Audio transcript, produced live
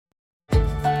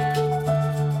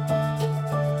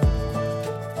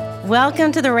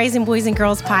Welcome to the Raising Boys and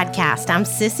Girls podcast. I'm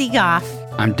Sissy Goff.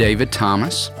 I'm David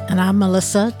Thomas. And I'm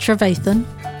Melissa Trevathan.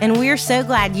 And we're so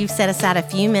glad you've set aside a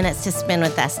few minutes to spend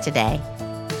with us today.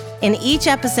 In each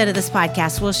episode of this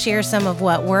podcast, we'll share some of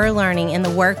what we're learning in the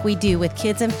work we do with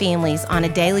kids and families on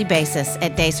a daily basis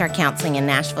at Daystar Counseling in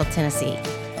Nashville, Tennessee.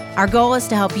 Our goal is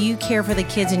to help you care for the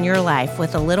kids in your life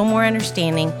with a little more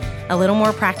understanding, a little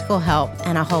more practical help,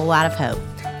 and a whole lot of hope.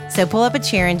 So pull up a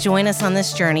chair and join us on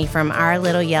this journey from our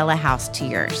little yellow house to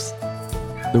yours.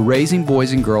 The Raising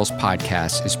Boys and Girls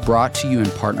podcast is brought to you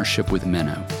in partnership with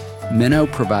Minnow. Minnow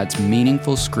provides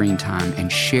meaningful screen time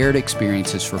and shared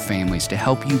experiences for families to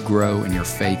help you grow in your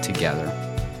faith together.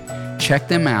 Check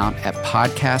them out at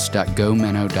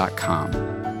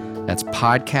podcast.gominnow.com. That's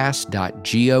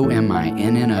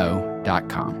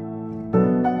podcast.gominno.com.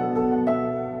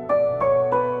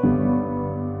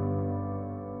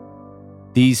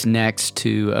 These next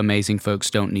two amazing folks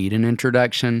don't need an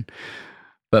introduction,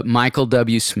 but Michael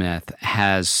W. Smith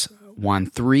has won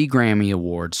 3 Grammy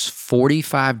Awards,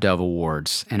 45 Dove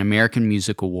Awards, an American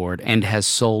Music Award, and has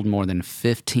sold more than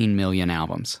 15 million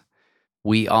albums.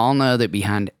 We all know that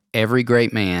behind every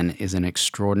great man is an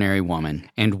extraordinary woman,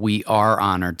 and we are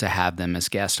honored to have them as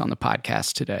guests on the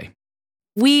podcast today.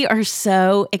 We are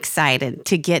so excited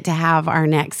to get to have our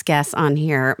next guests on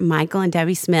here, Michael and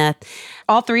Debbie Smith.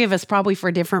 All three of us probably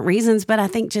for different reasons, but I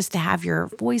think just to have your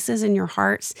voices and your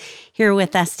hearts here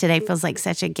with us today feels like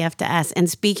such a gift to us. And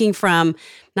speaking from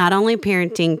not only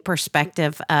parenting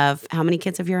perspective of how many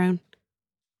kids of your own?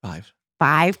 5.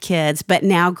 5 kids, but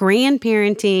now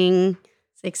grandparenting.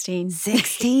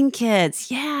 16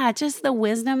 kids. Yeah, just the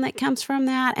wisdom that comes from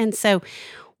that. And so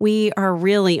we are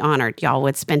really honored y'all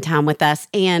would spend time with us.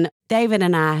 And David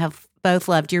and I have both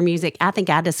loved your music. I think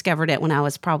I discovered it when I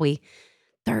was probably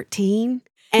 13.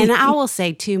 And I will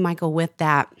say too, Michael, with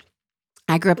that,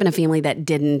 I grew up in a family that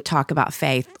didn't talk about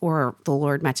faith or the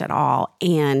Lord much at all.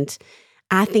 And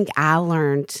I think I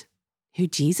learned who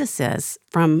Jesus is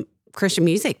from Christian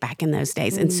music back in those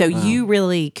days. And so you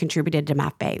really contributed to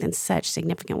my faith in such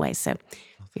significant ways. So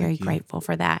very grateful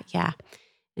for that. Yeah.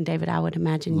 And David, I would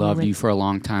imagine Loved you for a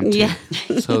long time, too. Yeah.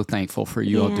 So thankful for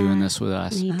you all doing this with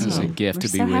us. It's a gift to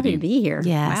be so with happy you. to be here.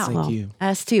 Yes, Wow. Thank you.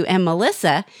 Us too. And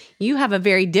Melissa, you have a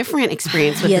very different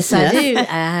experience with Yes, the I Smiths. do.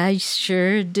 I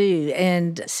sure do.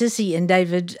 And Sissy and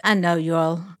David, I know you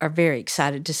all are very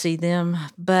excited to see them,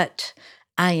 but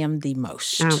I am the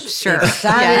most. Oh, sure.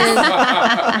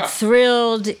 Excited,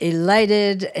 thrilled,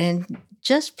 elated, and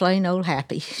just plain old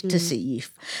happy to see you.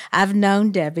 I've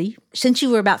known Debbie since you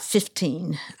were about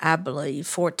 15, I believe,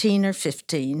 14 or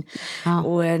 15,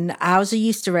 when I was a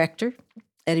youth director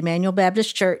at Emmanuel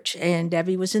Baptist Church, and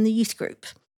Debbie was in the youth group.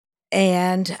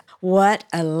 And what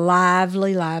a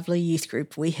lively, lively youth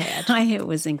group we had. It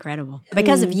was incredible.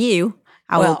 Because of you,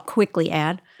 I will quickly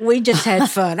add. We just had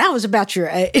fun. I was about your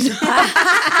age.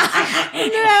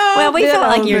 Well, we felt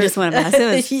like you were just one of us.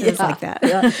 It was like that.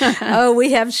 Yeah. Oh,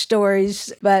 we have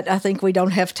stories, but I think we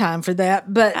don't have time for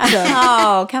that. But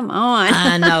Oh, come on.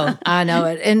 I know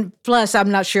it. And plus,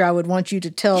 I'm not sure I would want you to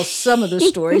tell some of the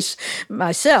stories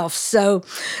myself. So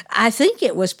I think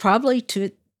it was probably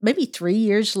maybe 3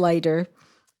 years later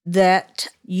that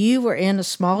you were in a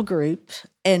small group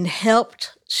and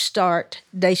helped start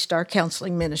Daystar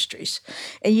Counseling Ministries.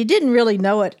 And you didn't really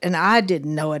know it, and I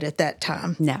didn't know it at that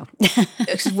time. No.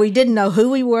 We didn't know who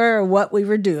we were or what we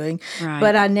were doing, Right.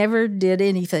 but I never did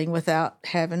anything without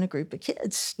having a group of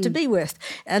kids to be with.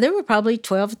 There were probably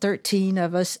 12 or 13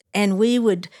 of us, and we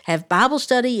would have Bible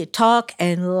study, talk,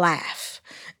 and laugh.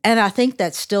 And I think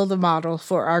that's still the model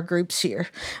for our groups here.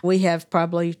 We have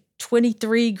probably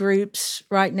 23 groups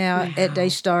right now at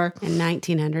Daystar. And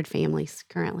 1,900 families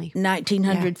currently.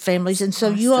 1,900 families. And so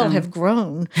you all have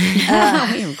grown.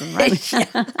 I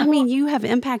mean, you have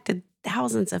impacted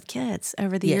thousands of kids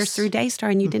over the years Yes. through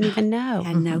Daystar, and you didn't even know. I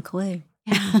had no clue.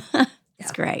 Yeah.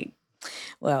 It's great.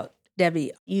 Well,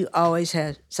 Debbie, you always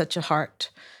had such a heart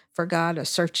for God, a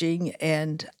searching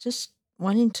and just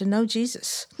wanting to know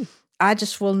Jesus. I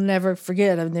just will never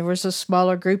forget. I mean, there was a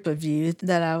smaller group of you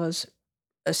that I was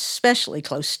especially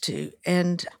close to,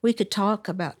 and we could talk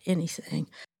about anything.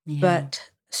 Yeah. But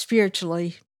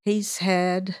spiritually, he's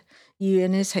had you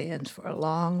in his hands for a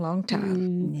long, long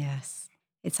time. Yes.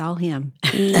 It's all him.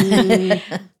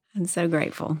 I'm so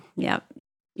grateful. Yep.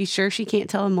 You sure she can't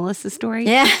tell a Melissa story?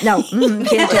 Yeah. No, can't We would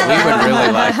tell.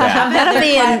 really like that. That'll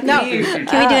be in. No.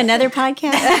 Can we do another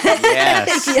podcast?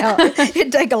 Yes. Yeah,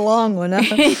 it'd take a long one.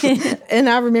 And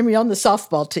I remember you on the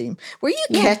softball team. Were you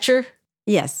catcher?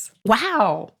 Yes.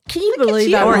 Wow. Can you believe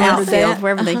you. I Or remember outfield, that?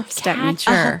 wherever they stuck me.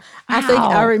 Catcher. I think I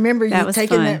Wow. remember That you was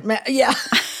taking fun. that. Yeah.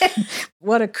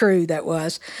 What a crew that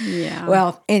was. Yeah.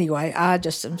 Well, anyway, I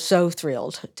just am so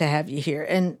thrilled to have you here.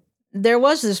 And there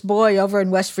was this boy over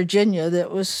in West Virginia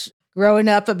that was growing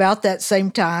up about that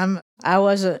same time. I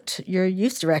wasn't your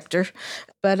youth director,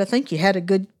 but I think you had a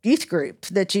good youth group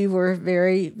that you were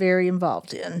very, very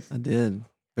involved in. I did.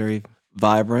 Very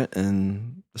vibrant,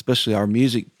 and especially our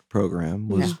music program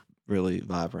was really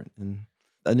vibrant. And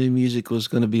I knew music was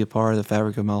going to be a part of the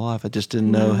fabric of my life. I just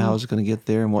didn't know how I was going to get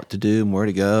there and what to do and where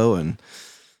to go, and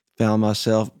found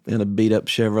myself in a beat-up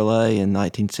Chevrolet in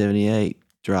 1978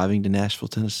 driving to Nashville,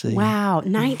 Tennessee. Wow.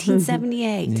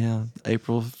 1978. Yeah,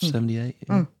 April of 78.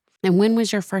 Yeah. And when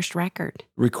was your first record?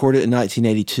 Recorded in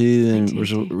 1982 and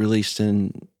was 1982. released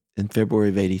in February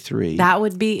of 83. That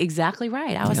would be exactly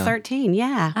right. I was Yeah. 13.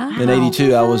 Yeah. Ah. In Wow.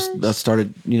 82, I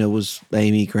started, was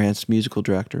Amy Grant's musical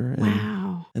director. And,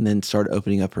 Wow. and then started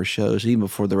opening up her shows. Even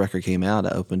before the record came out, I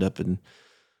opened up in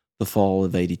the fall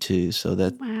of 82. So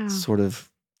that Wow. sort of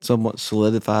somewhat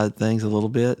solidified things a little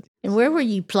bit. And where were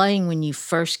you playing when you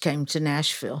first came to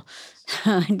Nashville?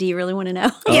 Do you really want to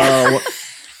know?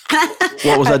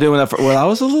 What was I doing? Well, I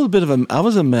was a little bit I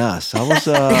was a mess. I was,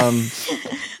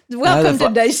 Welcome to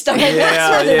Daystar.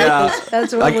 yeah.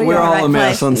 That's what like we we're are. all a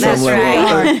mess on some That's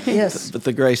level. right. Yes. But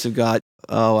the grace of God,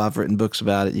 I've written books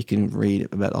about it. You can read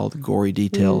about all the gory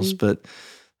details. But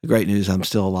the great news, I'm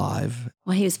still alive.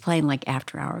 Well, he was playing like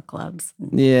after-hour clubs.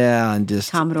 Yeah, and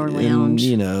just Commodore Lounge.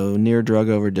 Near drug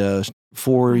overdose.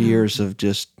 4 years of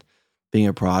just being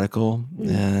a prodigal,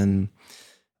 and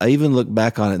I even look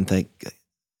back on it and think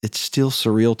it's still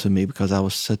surreal to me because I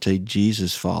was such a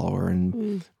Jesus follower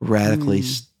and radically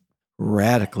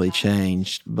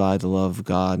changed by the love of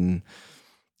God, and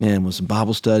was in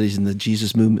Bible studies, and the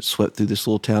Jesus movement swept through this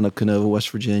little town of Canova, West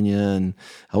Virginia, and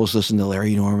I was listening to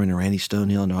Larry Norman and Randy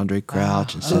Stonehill and Andre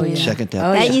Crouch and checking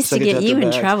out. That used to get you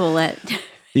in trouble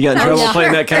You got in trouble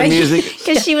playing that kind of music?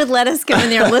 because she would let us go in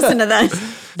there and listen to that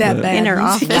That bad in her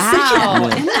music. office. Wow.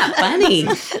 Isn't that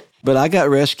funny? But I got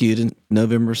rescued in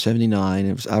November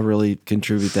 '79. I really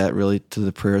contribute that really to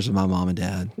the prayers of my mom and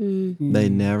dad. They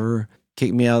never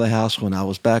kicked me out of the house when I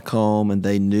was back home, and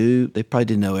they probably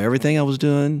didn't know everything I was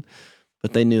doing,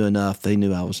 but they knew enough. They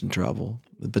knew I was in trouble.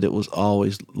 But it was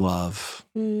always love.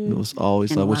 It was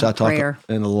always And love, a which lot I of talk prayer.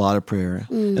 and a lot of prayer.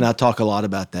 And I talk a lot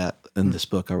about that in this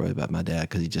book I wrote about my dad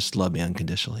because he just loved me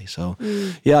unconditionally. So,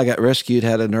 yeah, I got rescued,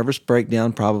 had a nervous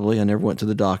breakdown probably. I never went to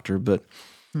the doctor, but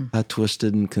I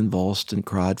twisted and convulsed and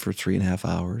cried for 3.5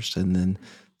 hours. And then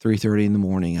 3:30 in the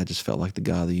morning, I just felt like the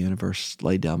God of the universe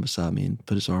laid down beside me and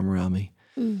put his arm around me.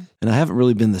 And I haven't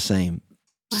really been the same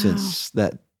since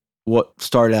that. What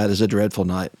started out as a dreadful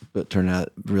night, but turned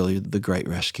out really the great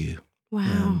rescue.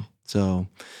 Wow. So,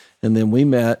 and then we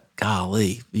met,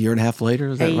 golly, a year and a half later,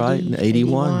 is that right? In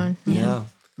 81. 81, Yeah.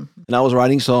 And I was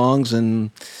writing songs and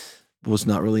was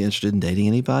not really interested in dating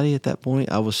anybody at that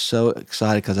point. I was so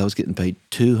excited because I was getting paid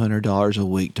 $200 a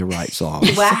week to write songs.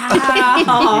 And I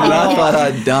Wow. thought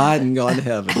I'd died and gone to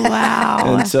heaven.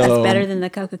 Wow. And so That's better than the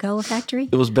Coca-Cola factory.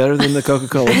 it was better than the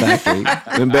Coca-Cola factory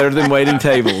and better than waiting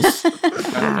tables.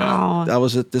 Wow. I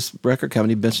was at this record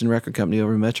company, Benson Record Company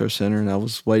over in Metro Center, and I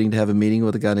was waiting to have a meeting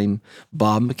with a guy named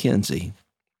Bob McKenzie,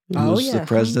 who was the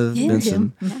president of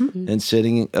Benson, and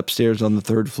sitting upstairs on the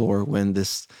third floor when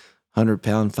this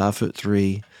 100-pound,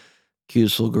 5'3",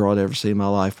 cutest little girl I'd ever seen in my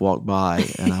life walked by,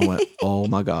 and I went, "Oh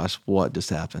my gosh, what just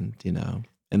happened?"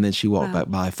 And then she walked back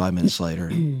by 5 minutes later,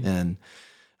 and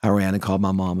I ran and called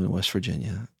my mom in West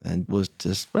Virginia, and was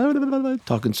just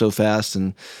talking so fast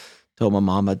and told my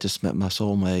mom I just met my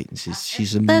soulmate, and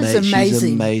she's amazing. She's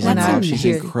amazing. amazing. That's Mom. She's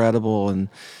amazing. incredible. And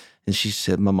she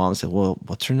said, my mom said, "Well,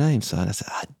 what's her name, son?" I said,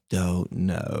 "I don't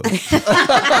know."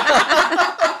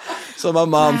 So my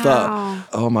mom thought,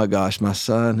 "Oh my gosh, my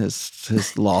son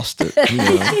has lost it."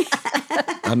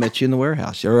 I met you in the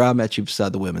warehouse, or I met you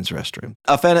beside the women's restroom.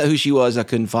 I found out who she was. I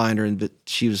couldn't find her, but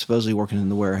she was supposedly working in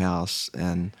the warehouse,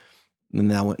 and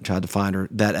then I went and tried to find her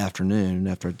that afternoon.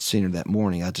 After I'd seen her that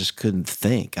morning, I just couldn't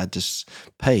think. I just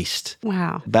paced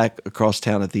Wow. back across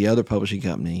town at the other publishing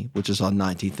company, which is on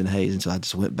 19th and Hayes. And so I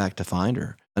just went back to find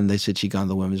her. And they said she'd gone to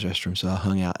the women's restroom. So I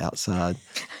hung out outside.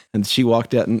 And she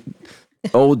walked out in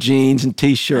old jeans and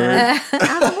T-shirt.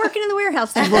 I was working in the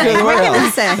warehouse. Working in the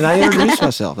warehouse. say? And I introduced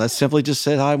myself. I simply just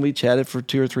said hi, and we chatted for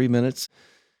 2 or 3 minutes.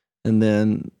 And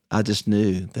then I just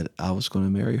knew that I was going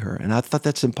to marry her. And I thought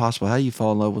that's impossible. How do you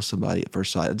fall in love with somebody at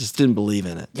first sight? I just didn't believe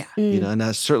in it. Yeah. And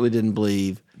I certainly didn't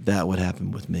believe that would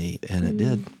happen with me. And it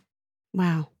did.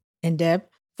 Wow. And Deb,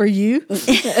 for you?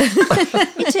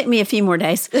 It took me a few more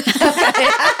days.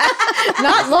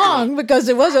 Not long, because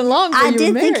it wasn't long till I you were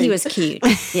did think he married. was cute.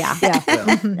 Yeah.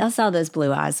 I saw those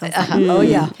blue eyes. I was like, Oh,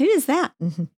 yeah. who is that?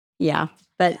 Yeah.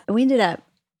 But we ended up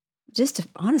just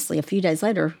honestly a few days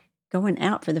later going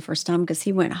out for the first time because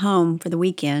he went home for the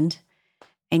weekend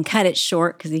and cut it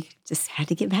short because he just had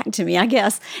to get back to me, I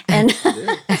guess. And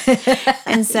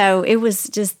and so it was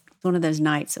just one of those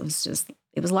nights. It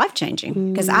was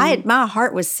life-changing because my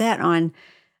heart was set on,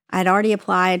 I'd already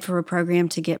applied for a program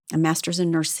to get a master's in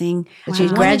nursing. She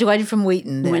graduated from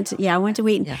Wheaton. I went to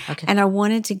Wheaton. Yeah, okay. And I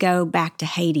wanted to go back to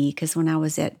Haiti because when I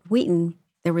was at Wheaton,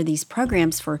 there were these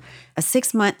programs for a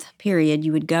 6-month period.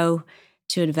 You would go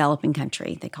to a developing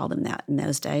country. They called them that in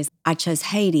those days. I chose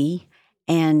Haiti,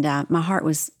 and my heart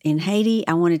was in Haiti.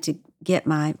 I wanted to get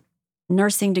my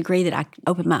nursing degree that I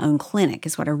opened my own clinic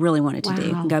is what I really wanted to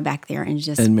do. And go back there and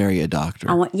just... And marry a doctor.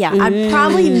 I'd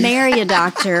probably marry a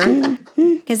doctor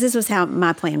because this was how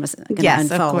my plan was going to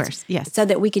unfold. Of course. Yes. So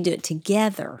that we could do it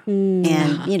together.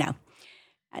 And,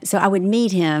 so I would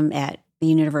meet him at the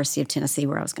University of Tennessee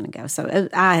where I was going to go. So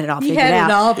I had it all figured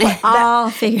out. All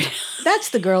figured out. That's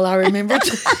the girl I remember.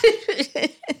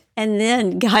 And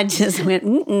then God just went,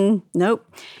 nope.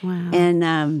 Wow.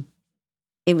 And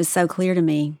it was so clear to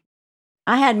me.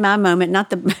 I had my moment,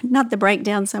 not the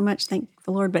breakdown so much, thank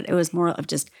the Lord, but it was more of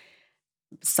just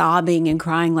sobbing and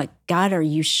crying like, God, are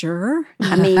you sure?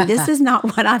 I mean, this is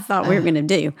not what I thought we were going to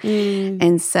do.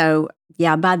 And so,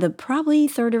 by the probably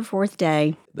third or fourth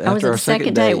day, I was at the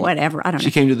second day, whatever, I don't know.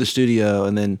 She came to the studio,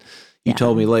 and then you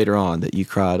told me later on that you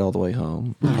cried all the way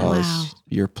home because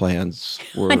your plans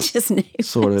were I just knew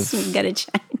sort of got to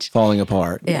change. falling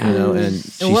apart. Yeah. And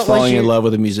she's falling in love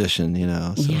with a musician,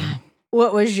 So. Yeah.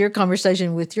 What was your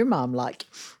conversation with your mom like?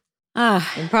 And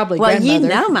probably well, grandmother. you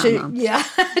know my too. mom. Yeah.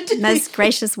 Most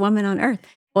gracious woman on earth.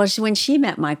 Well, when she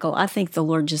met Michael, I think the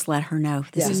Lord just let her know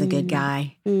this is a good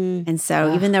guy. And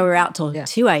so even though we were out till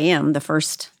 2 a.m. the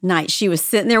first night, she was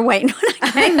sitting there waiting when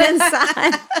I came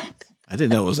inside. I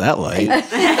didn't know it was that late.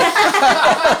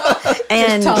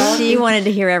 And she wanted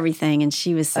to hear everything, and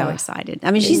she was so excited.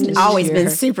 I mean, she's always been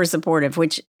super supportive,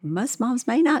 which most moms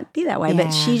may not be that way,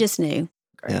 but she just knew.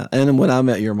 Yeah, and when I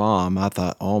met your mom, I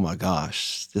thought, oh my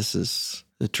gosh, this is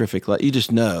a terrific. You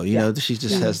just know, she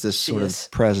just has this sort of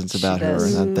presence about her,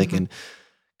 and I'm thinking,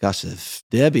 gosh, if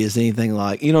Debbie is anything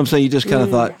like, you know what I'm saying? You just kind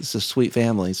of thought it's a sweet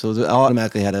family, so I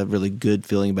automatically had a really good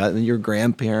feeling about it. And your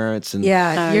grandparents and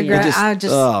your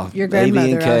Davey grandmother,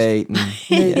 and Kate,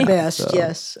 knew the best.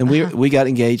 Yes, and we got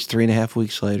engaged 3.5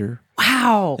 weeks later.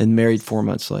 Wow, and married 4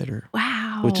 months later.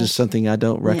 Wow, which is something I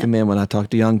don't recommend when I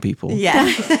talk to young people.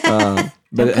 Yeah.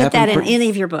 But don't put that in any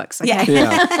of your books. Okay?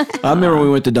 Yeah. I remember we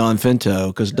went to Don Finto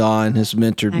because Don has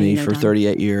mentored me for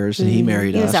 38 years, and he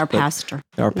married us. He was our pastor.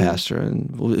 Our pastor, and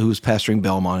who was pastoring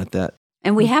Belmont at that.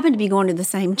 And we happened to be going to the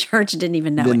same church, didn't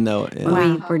even know it. Yeah.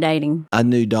 When we were dating. I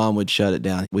knew Don would shut it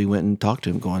down. We went and talked to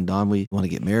him going, Don, we want to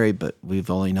get married, but we've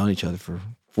only known each other for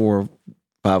 4 or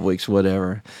 5 weeks,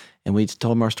 whatever. And we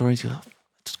told him our story. He goes,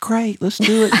 it's great. Let's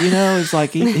do it. It's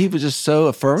like he was just so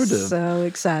affirmative. So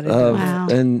excited. Wow.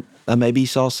 And maybe he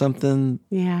saw something.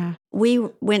 Yeah. We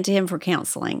went to him for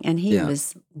counseling, and he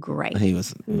was great. He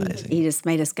was amazing. He just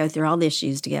made us go through all the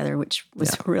issues together, which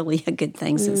was really a good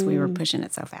thing since we were pushing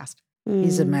it so fast.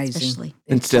 He's amazing. Especially.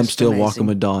 And I'm still walking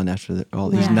with Don after all.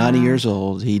 He's 90 years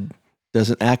old. He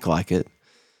doesn't act like it.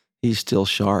 He's still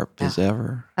sharp as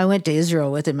ever. I went to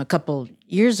Israel with him a couple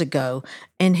years ago,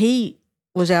 and he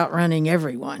was outrunning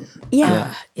everyone.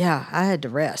 Yeah. I had to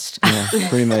rest. Yeah,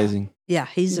 pretty amazing. Yeah,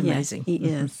 he's amazing. He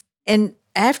is. And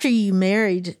after you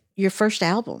married, your first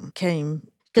album came.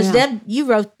 Because Deb, you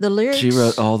wrote the lyrics. She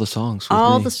wrote all the songs with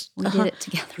me. We did it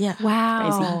together. Yeah.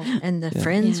 Wow. Crazy. And the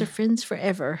Friends Are Friends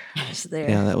Forever was there.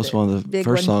 Yeah, that was one of the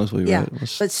first songs we wrote.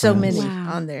 Was but so Friends. many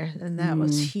on there. And that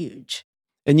was huge.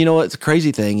 And you know what? The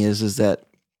crazy thing is that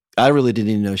I really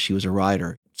didn't even know she was a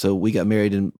writer. So we got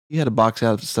married, and you had a box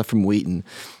out of stuff from Wheaton.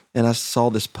 And I saw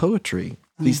this poetry,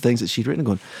 these things that she'd written,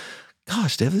 going,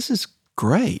 gosh, Deb, this is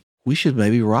great. We should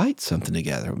maybe write something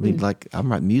together. I mean, like,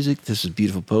 I'm writing music. This is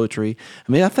beautiful poetry.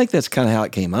 I mean, I think that's kind of how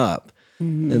it came up.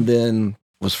 Mm-hmm. And then,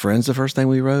 was Friends the first thing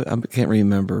we wrote? I can't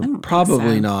remember.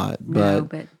 Probably not.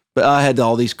 But I had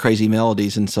all these crazy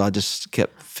melodies, and so I just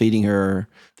kept feeding her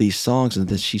these songs, and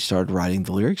then she started writing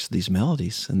the lyrics to these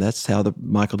melodies. And that's how the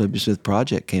Michael W. Smith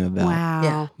Project came about.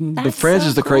 Wow. Yeah. But Friends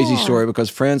is the crazy story, because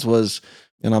Friends was,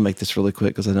 and I'll make this really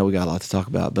quick because I know we got a lot to talk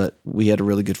about, but we had a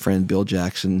really good friend, Bill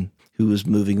Jackson, who was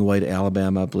moving away to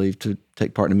Alabama, I believe, to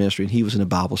take part in the ministry. And he was in a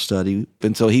Bible study.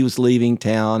 And so he was leaving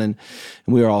town, and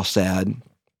we were all sad.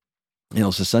 It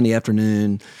was a Sunday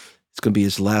afternoon, It's going to be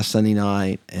his last Sunday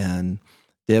night. And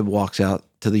Deb walks out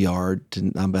to the yard,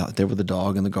 and I'm out there with the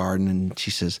dog in the garden, and she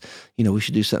says, we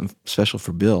should do something special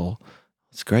for Bill.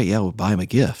 It's great. Yeah, we'll buy him a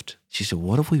gift. She said,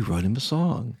 what if we wrote him a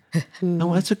song?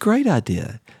 Oh, that's a great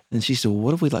idea. And she said, well,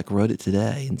 what if we wrote it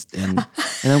today? And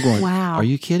I'm going, wow. Are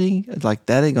you kidding? Like,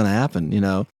 that ain't going to happen,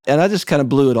 And I just kind of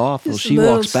blew it off. Well, she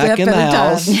walks back in the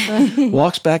house,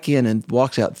 walks back in and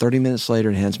walks out 30 minutes later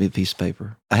and hands me a piece of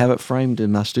paper. I have it framed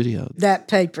in my studio. That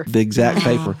paper. The exact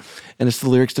paper. And it's the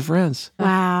lyrics to Friends.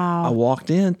 Wow. I walked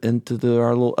into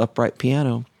our little upright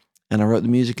piano, and I wrote the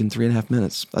music in 3.5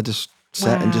 minutes. I just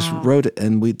sat and just wrote it,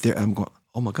 and I'm going,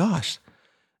 oh my gosh.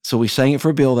 So we sang it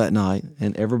for Bill that night,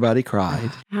 and everybody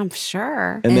cried. I'm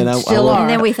sure. And then and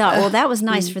then we thought, well, that was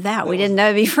nice for that. We didn't know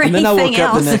it'd be for anything else. And then I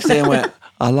woke up the next day and went,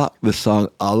 I like this song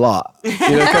a lot. Because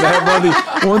I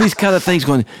had one of these kind of things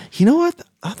going, you know what?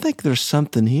 I think there's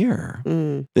something here.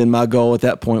 Then my goal at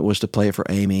that point was to play it for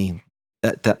Amy.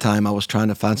 At that time, I was trying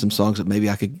to find some songs that maybe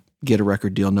I could get a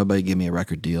record deal. Nobody gave me a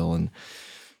record deal, and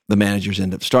the managers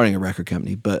ended up starting a record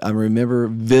company. But I remember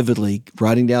vividly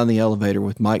riding down the elevator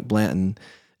with Mike Blanton,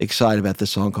 excited about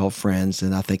this song called Friends,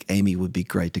 and I think Amy would be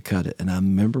great to cut it. And I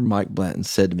remember Mike Blanton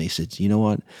said to me, he said, you know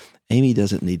what? Amy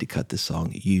doesn't need to cut this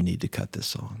song. You need to cut this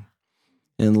song.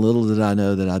 And little did I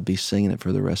know that I'd be singing it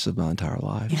for the rest of my entire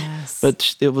life. Yes.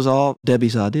 But it was all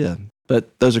Debbie's idea.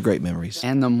 But those are great memories.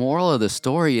 And the moral of the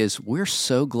story is we're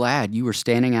so glad you were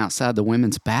standing outside the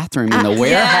women's bathroom in the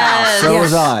warehouse. So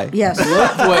was I. Yes.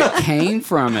 Look what came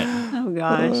from it. Oh,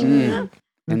 gosh.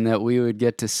 And that we would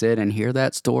get to sit and hear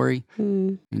that story,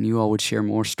 and you all would share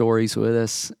more stories with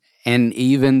us. And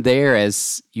even there,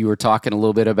 as you were talking a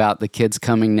little bit about the kids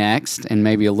coming next and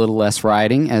maybe a little less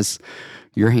writing, as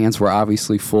your hands were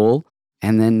obviously full.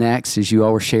 And then next, as you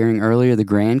all were sharing earlier, the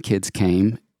grandkids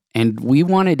came. And we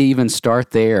wanted to even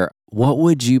start there. What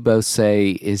would you both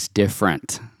say is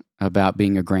different about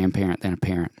being a grandparent than a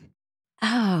parent?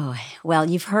 Oh, well,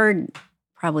 you've heard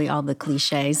probably all the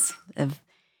cliches of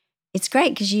it's great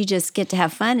because you just get to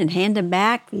have fun and hand them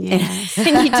back Yes.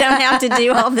 and you don't have to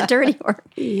do all the dirty work.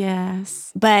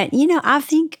 Yes. But, I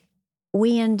think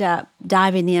we end up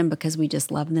diving in because we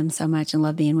just love them so much and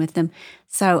love being with them.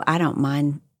 So I don't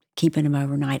mind keeping them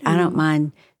overnight. I don't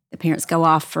mind the parents go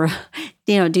off for,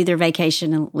 do their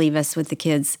vacation and leave us with the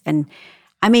kids. And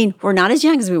I mean, we're not as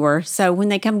young as we were. So when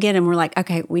they come get them, we're like,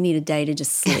 okay, we need a day to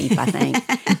just sleep, I think.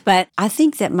 But I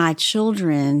think that my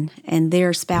children and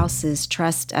their spouses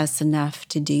trust us enough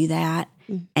to do that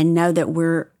and know that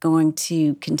we're going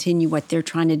to continue what they're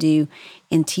trying to do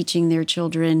in teaching their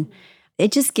children.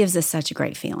 It just gives us such a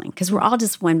great feeling because we're all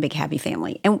just one big happy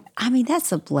family. And I mean,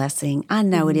 that's a blessing. I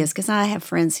know it is because I have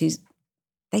friends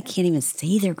they can't even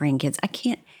see their grandkids. I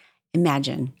can't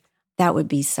imagine. That would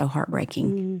be so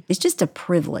heartbreaking. It's just a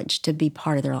privilege to be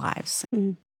part of their lives.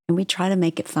 And we try to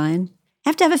make it fun.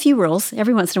 Have to have a few rules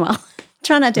every once in a while.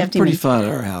 Try not to have too many. It's pretty fun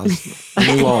at our house.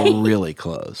 We're all really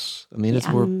close. I mean,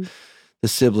 the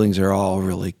siblings are all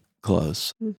really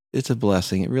close. It's a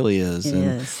blessing. It really is. It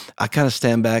is. I kind of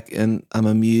stand back and I'm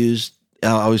amused. I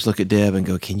always look at Deb and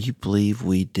go, can you believe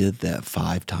we did that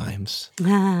 5 times?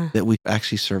 That we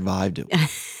actually survived it.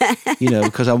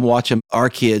 Because I'm watching our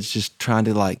kids just trying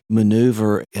to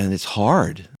maneuver, and it's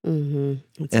hard.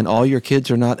 And all your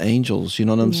kids are not angels, you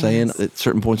know what I'm saying, at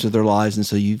certain points of their lives. And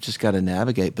so you've just got to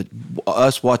navigate. But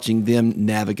us watching them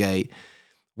navigate,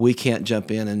 we can't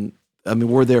jump in. And I mean,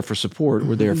 we're there for support.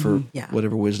 We're there for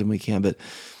whatever wisdom we can.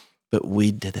 But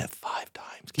we did that 5 times.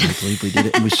 Can you believe we did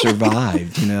it? And we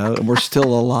survived, and we're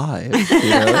still alive,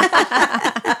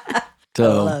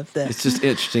 So I love that. It's just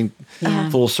interesting,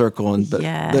 full circle.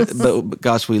 But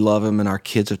gosh, we love them, and our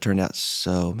kids have turned out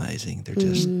so amazing. They're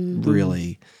just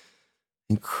really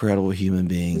incredible human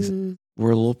beings.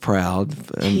 We're a little proud,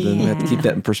 and then we have to keep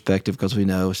that in perspective because we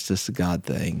know it's just a God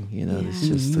thing. It's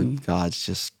just God's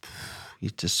just He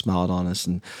just smiled on us.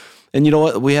 And you know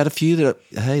what? We had a few that,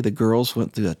 the girls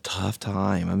went through a tough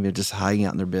time. I mean, just hiding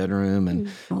out in their bedroom, and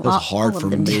it was hard for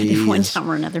me one time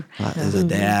or another as a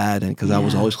dad, and because I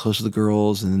was always close to the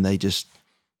girls, and then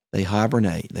they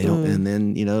hibernate. They don't, and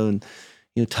then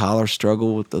Tyler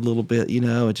struggled with a little bit.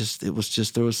 It was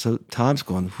just there was so times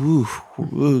going,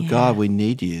 whoo, God, we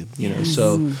need you.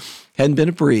 So hadn't been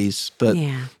a breeze, but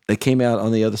they came out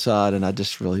on the other side, and I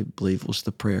just really believe it was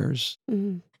the prayers.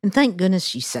 And thank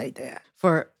goodness you say that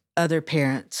for other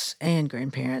parents and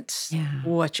grandparents.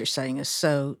 What you're saying is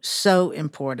so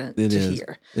important to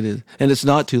hear. It is. And it's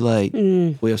not too late.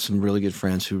 We have some really good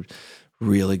friends who are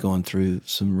really going through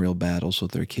some real battles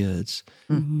with their kids.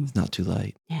 It's not too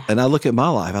late. And I look at my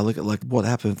life. I look at what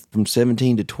happened from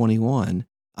 17 to 21.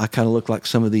 I kind of look like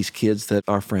some of these kids that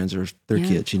our friends are their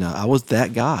kids. I was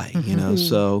that guy,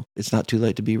 so it's not too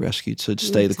late to be rescued. So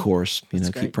just stay the course, keep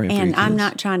praying for your kids. And I'm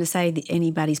not trying to say that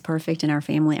anybody's perfect in our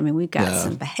family. I mean, we've got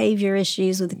some behavior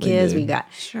issues with the kids. We got,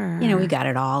 we got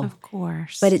it all. Of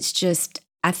course. But it's just,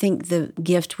 I think the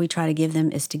gift we try to give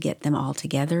them is to get them all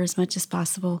together as much as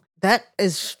possible. That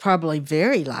is probably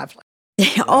very lively.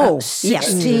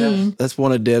 16. That's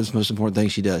one of Deb's most important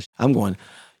things she does. I'm going,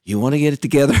 you want to get it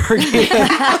together again?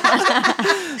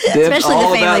 Especially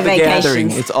the family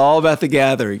vacations. It's all about the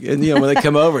gathering. And, when they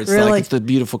come over, it's like it's the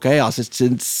beautiful chaos. It's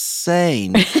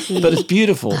insane, but it's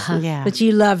beautiful. Yeah. But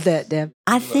you love that, Deb.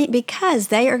 I think because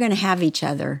they are going to have each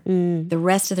other the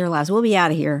rest of their lives. We'll be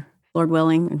out of here, Lord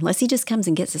willing, unless he just comes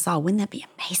and gets us all. Wouldn't that be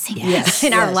amazing? Yes.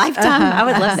 In our lifetime, I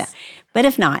would love that. But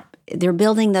if not, they're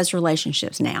building those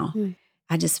relationships now.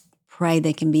 I just pray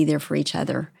they can be there for each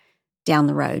other down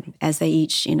the road as they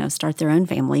each, start their own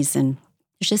families. And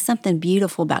there's just something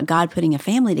beautiful about God putting a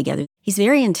family together. He's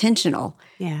very intentional.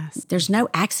 Yes. There's no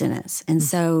accidents. And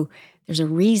so there's a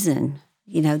reason,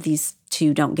 these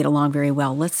two don't get along very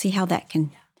well. Let's see how that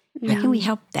can, how can we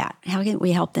help that? How can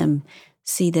we help them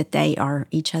see that they are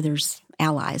each other's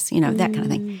allies, that kind of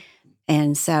thing.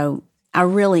 And so I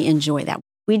really enjoy that.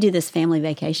 We do this family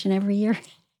vacation every year.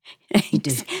 You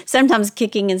do. Sometimes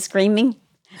kicking and screaming.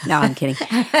 No, I'm kidding.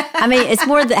 I mean, it's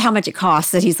more how much it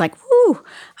costs that he's like, whoo,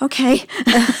 okay.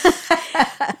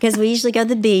 Because we usually go to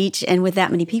the beach, and with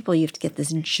that many people, you have to get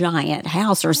this giant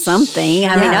house or something.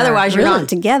 I mean, otherwise you're not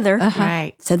together.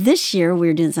 Right. So this year,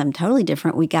 we're doing something totally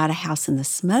different. We got a house in the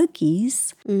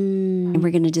Smokies, and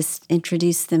we're going to just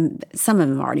introduce them. Some of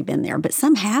them have already been there, but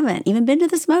some haven't even been to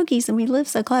the Smokies, and we live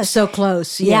so close. So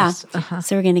close, yes. Yeah.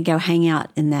 So we're going to go hang out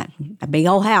in a big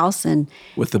old house.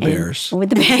 With the bears. With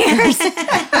the bears.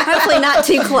 Hopefully not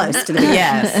too close to the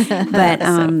bears. Yes. But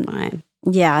so fun.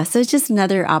 yeah, so it's just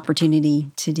another opportunity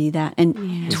to do that.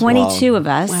 And 22 of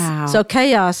us. Wow. So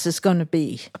chaos is going to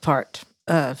be a part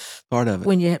of it.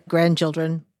 When you have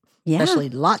grandchildren, especially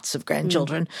lots of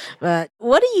grandchildren. But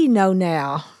what do you know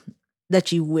now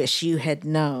that you wish you had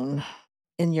known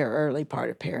in your early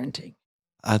part of parenting?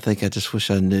 I think I just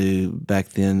wish I knew back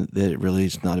then that it really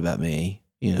is not about me,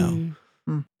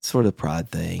 sort of pride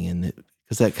thing. And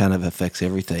because that kind of affects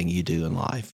everything you do in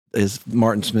life. As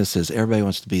Martin Smith says, everybody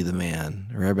wants to be the man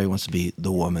or everybody wants to be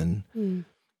the woman.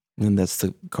 And that's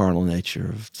the carnal nature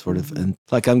of sort of, and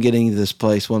like I'm getting to this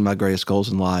place, one of my greatest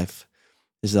goals in life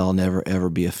is that I'll never, ever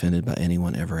be offended by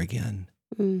anyone ever again.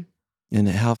 And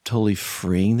how totally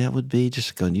freeing that would be,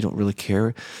 just going, you don't really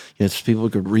care. People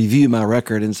could review my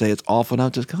record and say it's awful, and I'll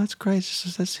just go, that's great,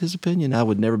 that's his opinion. I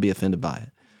would never be offended by it.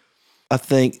 I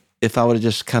think if I would have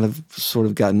just kind of sort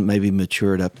of gotten maybe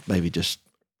matured up, maybe just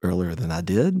earlier than I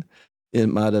did, it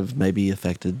might have maybe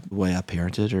affected the way I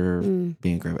parented or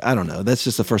being a grandparent. I don't know. That's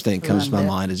just the first thing that comes to my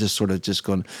mind is just sort of just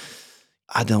going,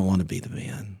 I don't want to be the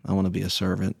man. I want to be a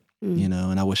servant,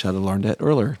 and I wish I'd have learned that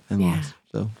earlier in life.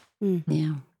 So,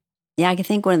 Yeah. Yeah, I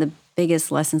think one of the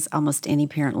biggest lessons almost any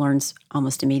parent learns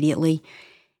almost immediately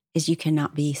is you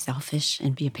cannot be selfish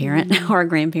and be a parent or a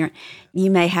grandparent.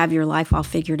 You may have your life all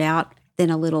figured out,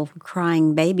 then a little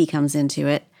crying baby comes into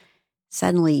it.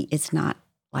 Suddenly, it's not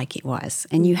like it was.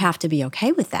 And you have to be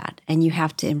okay with that. And you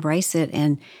have to embrace it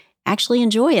and actually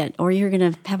enjoy it, or you're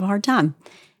going to have a hard time.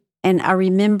 And I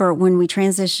remember when we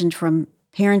transitioned from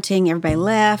parenting, everybody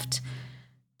left.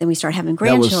 Then we started having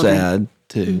grandchildren. That was sad,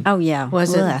 too. Oh, yeah.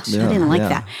 Was it? Yeah, I didn't like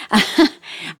that.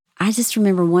 I just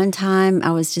remember one time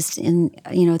I was just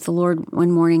with the Lord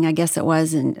one morning, I guess it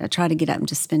was, and I tried to get up and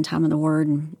just spend time in the Word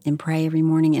and pray every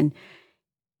morning. And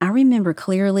I remember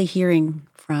clearly hearing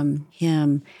from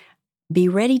Him, be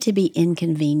ready to be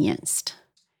inconvenienced.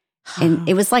 And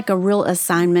it was like a real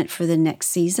assignment for the next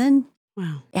season.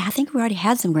 Wow. I think we already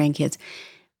had some grandkids,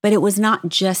 but it was not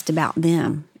just about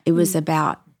them. It was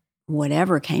about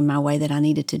whatever came my way that I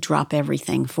needed to drop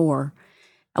everything for.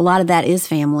 A lot of that is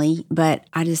family, but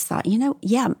I just thought,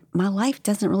 my life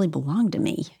doesn't really belong to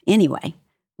me anyway.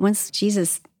 Once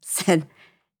Jesus said,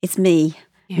 it's me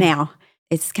now,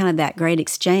 it's kind of that great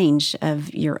exchange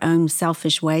of your own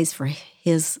selfish ways for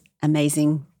His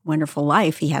amazing, wonderful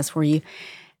life He has for you.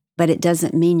 But it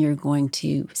doesn't mean you're going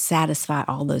to satisfy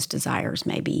all those desires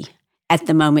maybe at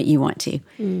the moment you want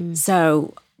to.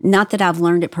 So not that I've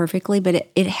learned it perfectly, but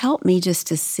it helped me just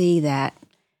to see that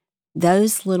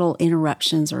those little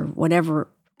interruptions or whatever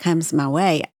comes my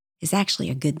way is actually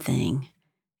a good thing.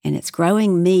 And it's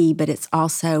growing me, but it's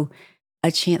also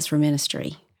a chance for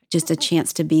ministry, just a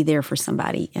chance to be there for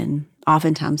somebody. And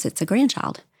oftentimes it's a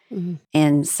grandchild.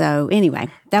 And so anyway,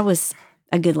 that was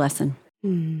a good lesson.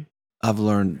 I've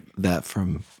learned that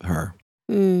from her.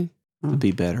 to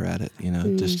be better at it,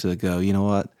 just to go, you know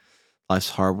what, life's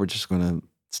hard. We're just going to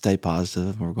stay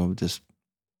positive. And we're going to just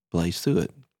blaze through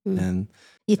it. And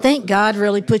you think God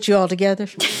really put you all together?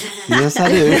 yes, I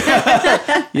do.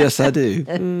 Yes, I do.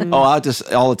 Oh, I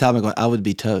just all the time I'm going, I would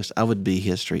be toast. I would be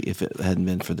history if it hadn't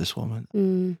been for this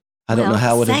woman. I don't know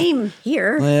how it would have. Same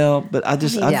here. Well, but I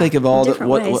think of all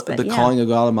the yeah. calling of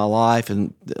God in my life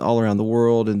and all around the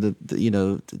world, and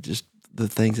just the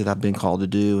things that I've been called to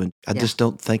do, and I just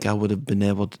don't think I would have been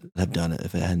able to have done it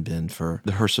if it hadn't been for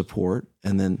her support.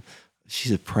 And then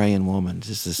she's a praying woman,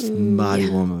 just this mighty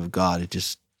woman of God. It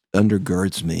just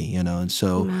undergirds me, and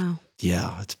so. Wow.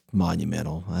 Yeah, it's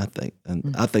monumental, I think.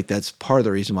 And I think that's part of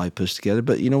the reason why I pushed together.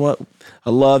 But you know what? I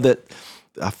love that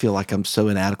I feel like I'm so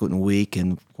inadequate and weak,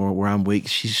 and where I'm weak,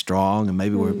 she's strong, and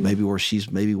maybe where she's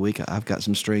maybe weak, I've got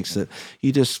some strengths that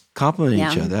you just complement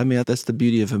each other. I mean, that's the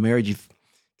beauty of a marriage. You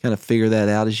kind of figure that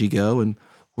out as you go, and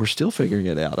we're still figuring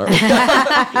it out. Aren't we?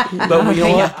 But you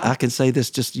know what? I can say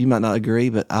this, just you might not agree,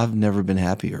 but I've never been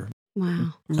happier.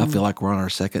 Wow. I feel like we're on our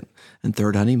second and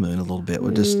third honeymoon a little bit.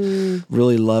 We're just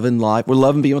really loving life. We're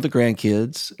loving being with the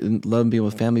grandkids and loving being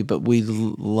with family, but we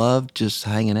love just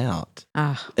hanging out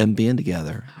and being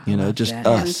together, just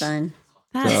us.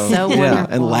 That's so wonderful. Yeah,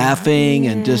 and laughing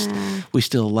and just, we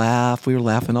still laugh. We were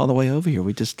laughing all the way over here.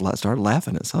 We just started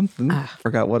laughing at something.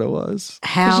 Forgot what it was.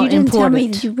 How you didn't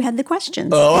important. tell me you had the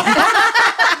questions. Oh.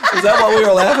 Is that what we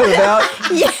were laughing about?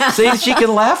 Yeah. See, she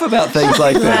can laugh about things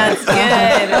like that.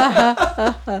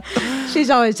 That's good. She's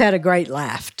always had a great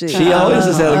laugh, too. She always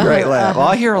has had a great laugh. Well,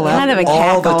 I hear her laugh Kind of a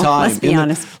all cackle, the time. let's be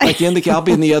honest. I'll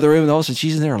be in the other room, and all of a sudden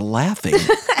she's in there laughing.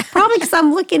 Probably because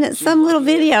I'm looking at some little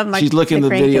video of my She's looking at the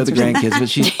video of the grandkids. grandkids, but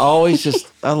she's always just,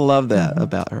 I love that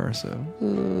about her. So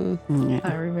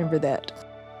I remember that.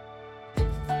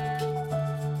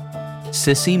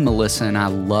 Sissy, Melissa, and I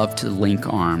love to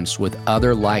link arms with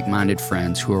other like-minded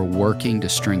friends who are working to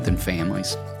strengthen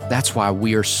families. That's why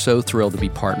we are so thrilled to be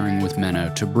partnering with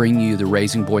Minnow to bring you the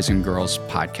Raising Boys and Girls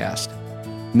podcast.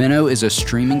 Minnow is a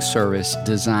streaming service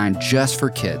designed just for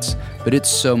kids, but it's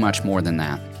so much more than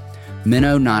that.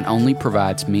 Minnow not only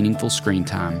provides meaningful screen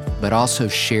time, but also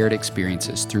shared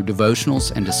experiences through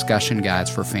devotionals and discussion guides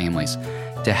for families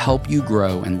to help you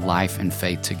grow in life and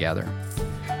faith together.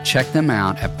 Check them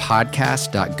out at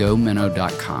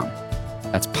podcast.gominnow.com.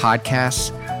 That's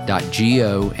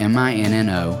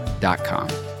podcast.gominno.com.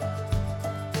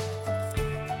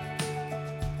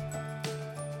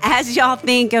 As y'all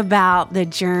think about the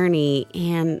journey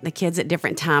and the kids at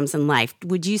different times in life,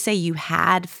 would you say you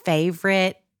had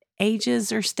favorite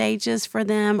ages or stages for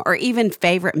them, or even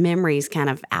favorite memories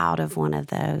kind of out of one of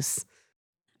those?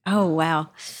 Oh, wow.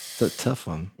 it's a tough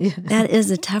one. That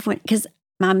is a tough one because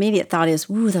my immediate thought is,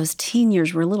 ooh, those teen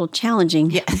years were a little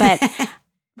challenging. Yeah.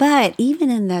 But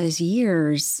even in those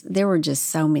years, there were just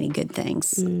so many good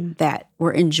things that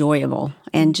were enjoyable.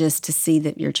 And just to see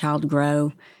that your child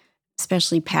grow,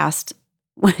 especially past,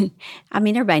 I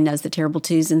mean, everybody knows the terrible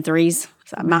 2s and 3s.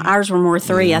 Ours were more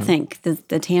 3, I think,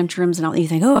 the tantrums and all. You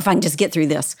think, oh, if I can just get through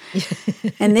this.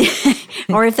 And then,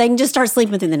 or if they can just start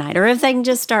sleeping through the night, or if they can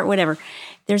just start whatever.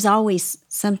 There's always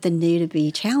something new to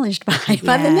be challenged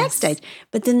by the next stage.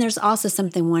 But then there's also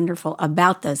something wonderful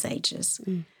about those ages.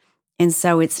 And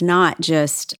so it's not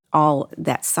just all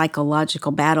that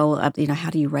psychological battle of,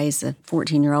 how do you raise a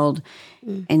 14-year-old?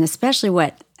 And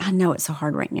especially I know it's so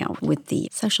hard right now with the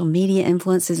social media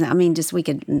influences. I mean, just we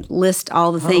could list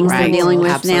all the things they're dealing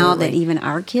with now that even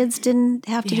our kids didn't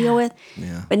have to deal with.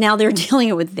 Yeah. But now they're dealing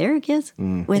it with their kids.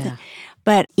 With it.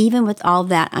 But even with all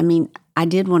that, I mean, I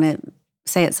did want to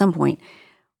say at some point,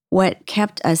 what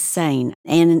kept us sane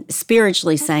and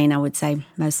spiritually sane, I would say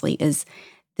mostly, is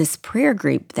this prayer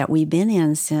group that we've been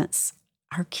in since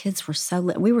our kids were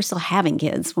we were still having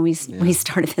kids when we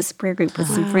started this prayer group with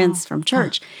some friends from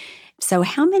church. So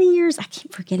how many years? I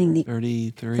keep forgetting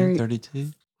 33,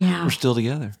 32. Yeah. We're still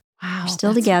together. Wow. We're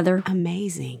still together.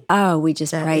 Amazing. Oh, we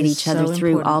just prayed each other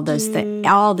through all those things,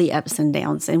 all the ups and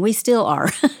downs. And we still are.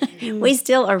 We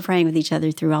still are praying with each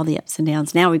other through all the ups and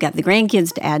downs. Now we've got the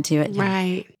grandkids to add to it.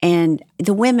 Right. And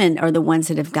the women are the ones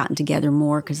that have gotten together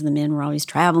more because the men were always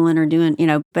traveling or doing,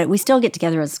 but we still get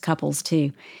together as couples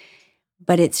too.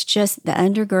 But it's just the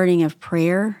undergirding of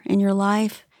prayer in your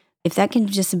life. If that can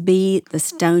just be the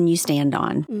stone you stand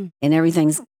on and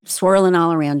everything's swirling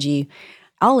all around you,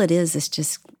 all it is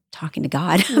just talking to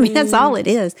God. I mean, that's all it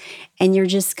is. And you're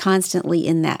just constantly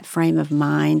in that frame of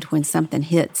mind when something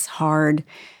hits hard,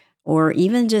 or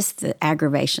even just the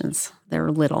aggravations,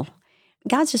 they're little.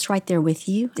 God's just right there with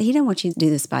you. He doesn't want you to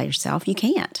do this by yourself. You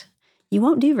can't. You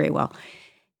won't do very well.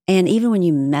 And even when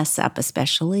you mess up,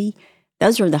 especially,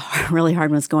 those were the really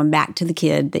hard ones, going back to the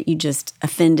kid that you just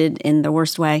offended in the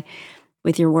worst way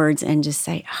with your words and just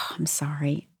say, oh, I'm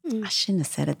sorry. I shouldn't have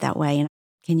said it that way. And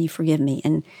can you forgive me?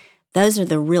 And those are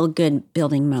the real good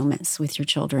building moments with your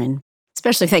children,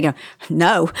 especially if they go,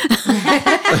 no.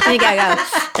 You got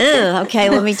to go, okay,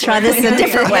 let me try this a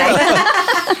different way.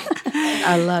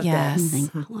 I love that.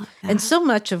 I love that. And so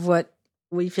much of what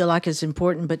we feel like is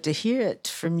important, but to hear it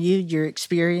from you, your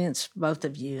experience, both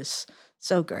of you, is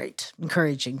so great,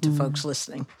 encouraging to folks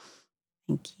listening.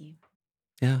 Thank you.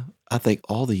 Yeah, I think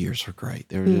all the years are great.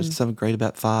 There's something great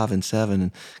about 5 and 7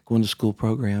 and going to school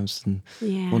programs and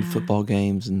going to football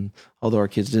games. And although our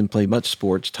kids didn't play much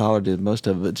sports, Tyler did most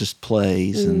of it, just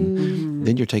plays. And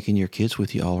then you're taking your kids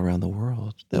with you all around the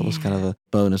world. That was kind of a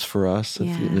bonus for us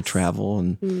to travel.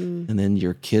 And then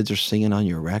your kids are singing on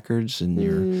your records, and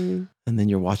and then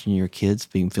you're watching your kids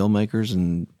being filmmakers,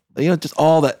 and just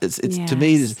all that. It's to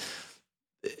me,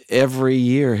 every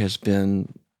year has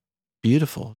been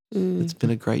beautiful. It's been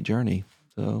a great journey.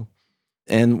 So,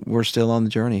 and we're still on the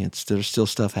journey. There's still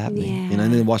stuff happening.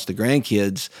 And then watch the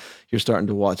grandkids. You're starting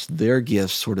to watch their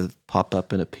gifts sort of pop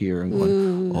up and appear, and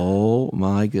going, oh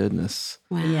my goodness.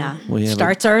 Wow. Yeah. It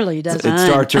starts early, doesn't it? It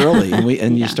starts early,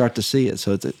 and you start to see it.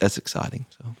 So that's exciting.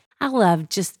 So I love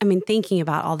thinking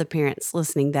about all the parents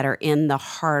listening that are in the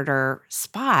harder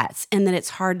spots, and that it's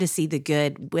hard to see the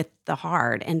good with the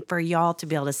hard. And for y'all to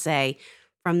be able to say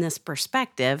from this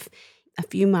perspective, a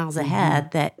few miles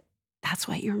ahead, that's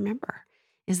what you remember.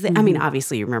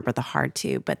 Obviously you remember the hard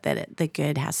too, but that the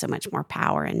good has so much more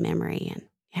power and memory.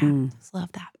 And I just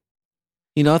love that.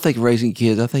 I think raising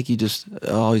kids,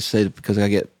 I always say it because I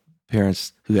get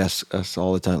parents who ask us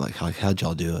all the time, like, how'd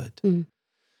y'all do it?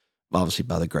 Obviously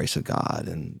by the grace of God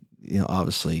and,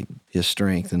 obviously his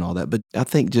strength and all that. But I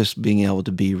think just being able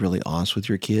to be really honest with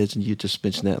your kids, and you just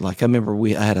mentioned that. Like, I remember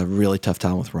I had a really tough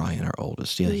time with Ryan, our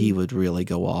oldest. He would really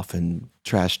go off and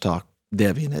trash talk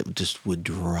Debbie, and it just would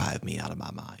drive me out of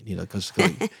my mind, because I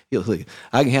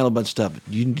can handle a bunch of stuff, but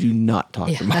you do not talk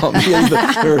to mom.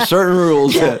 There are certain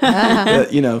rules that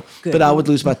but I would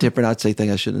lose my temper and I'd say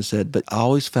things I shouldn't have said. But I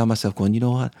always found myself going, you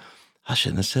know what? I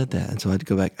shouldn't have said that. And so I'd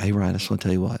go back, hey, Ryan, I just want to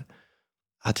tell you what.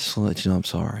 I just want to let you know I'm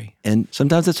sorry. And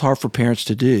sometimes it's hard for parents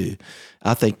to do.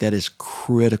 I think that is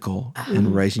critical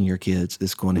in raising your kids.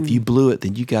 It's going, if you blew it,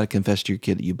 then you got to confess to your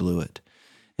kid that you blew it.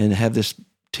 And have this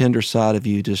tender side of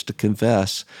you just to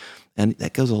confess. And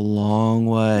that goes a long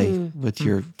way with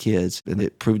your kids. And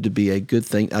it proved to be a good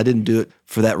thing. I didn't do it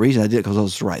for that reason. I did it because it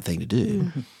was the right thing to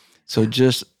do. So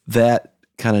just that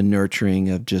kind of nurturing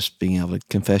of just being able to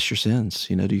confess your sins,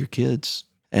 to your kids.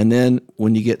 And then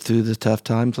when you get through the tough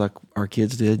times like our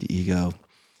kids did, you go,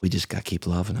 we just got to keep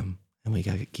loving them, and we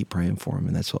got to keep praying for them.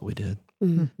 And that's what we did.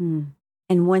 And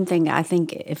one thing I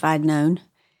think, if I'd known,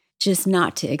 just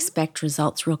not to expect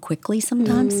results real quickly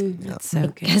sometimes. That's so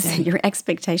good. Because your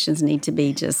expectations need to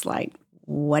be just like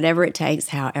whatever it takes,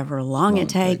 however long it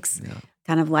takes. Yeah.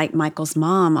 Kind of like Michael's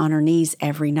mom on her knees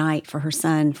every night for her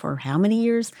son for how many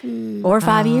years? 4 or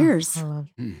 5 years.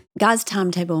 God's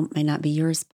timetable may not be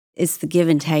yours. It's the give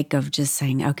and take of just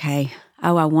saying, okay,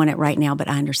 I want it right now, but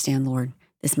I understand, Lord,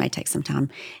 this may take some time.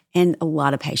 And a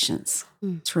lot of patience,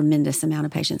 tremendous amount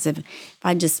of patience. If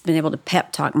I'd just been able to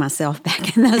pep talk myself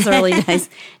back in those early days,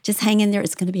 just hang in there.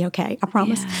 It's going to be okay. I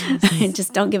promise. Yes.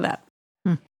 Just don't give up.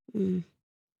 And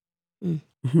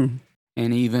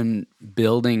even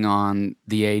building on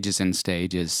the ages and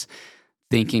stages,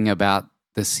 thinking about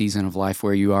the season of life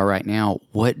where you are right now,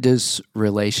 what does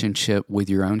relationship with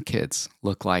your own kids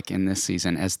look like in this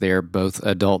season as they're both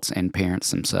adults and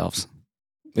parents themselves?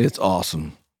 It's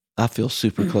awesome. I feel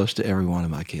super close to every one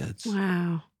of my kids.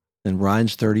 Wow. And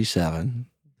Ryan's 37,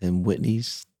 and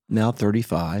Whitney's now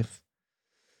 35,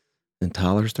 and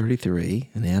Tyler's 33,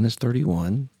 and Anna's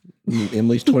 31.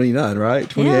 Emily's 29, right?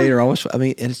 28 or almost. And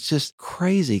it's just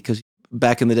crazy because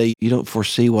back in the day, you don't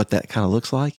foresee what that kind of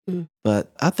looks like.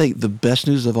 But I think the best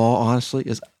news of all, honestly,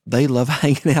 is they love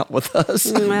hanging out with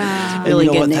us. Wow. Really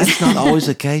good news. That's not always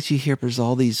the case. You hear there's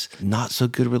all these not so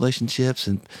good relationships,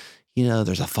 and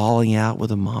there's a falling out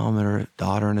with a mom and her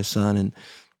daughter and a son, and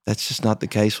that's just not the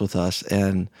case with us.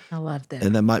 And I love that.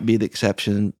 And that might be the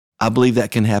exception. I believe that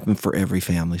can happen for every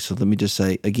family. So let me just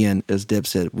say, again, as Deb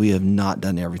said, we have not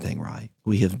done everything right.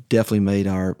 We have definitely made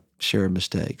our share of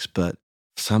mistakes, but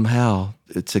somehow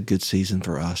it's a good season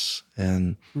for us.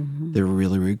 And they're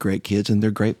really, really great kids, and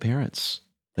they're great parents.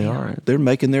 They are. They're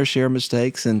making their share of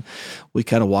mistakes, and we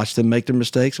kind of watched them make their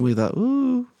mistakes, and we thought,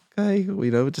 ooh, okay,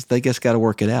 they just got to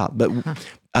work it out. But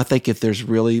I think if there's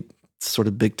really sort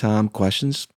of big time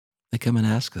questions, they come and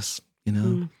ask us,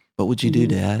 What would you do,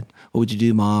 Dad? What would you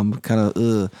do, Mom? Kind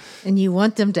of, And you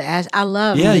want them to ask. I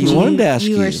love Yeah, that you want them to ask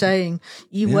You you. were saying,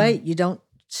 wait, you don't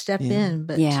step in.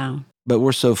 But Yeah. but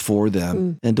we're so for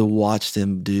them. And to watch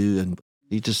them do, and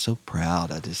you're just so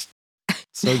proud.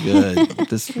 So good.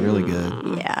 Just really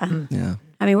good. Yeah. Yeah.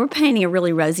 I mean, we're painting a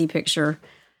really rosy picture.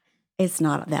 It's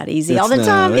not that easy It's all the no,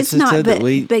 time. it's It's not. just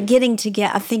that But getting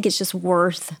together, I think it's just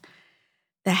worth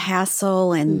the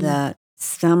hassle and the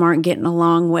some aren't getting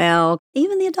along well.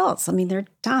 Even the adults. I mean, there are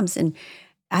times. And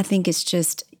I think it's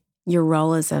just your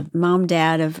role as a mom,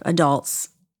 dad of adults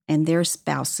and their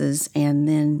spouses and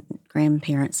then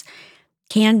grandparents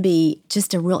can be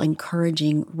just a real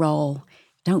encouraging role.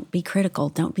 Don't be critical.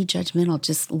 Don't be judgmental.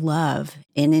 Just love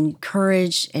and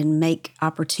encourage and make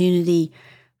opportunity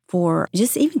for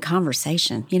just even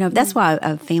conversation. You know, that's why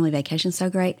a family vacation is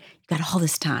so great. You've got all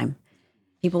this time.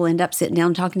 People end up sitting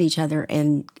down talking to each other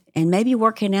and maybe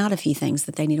working out a few things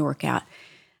that they need to work out.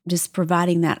 Just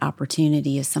providing that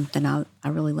opportunity is something I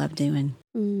really love doing.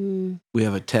 We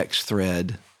have a text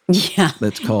thread Yeah.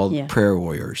 that's called Yeah. Prayer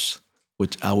Warriors,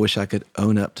 which I wish I could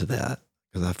own up to that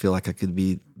because I feel like I could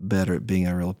be better at being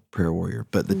a real prayer warrior.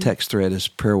 But the text thread is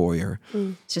Prayer Warrior.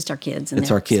 It's just our kids. And It's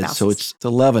their our kids. So spouses. it's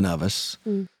 11 of us.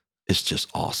 It's just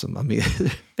awesome. I mean,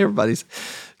 everybody's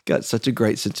got such a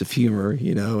great sense of humor,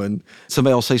 you know, and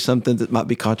somebody will say something that might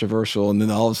be controversial. And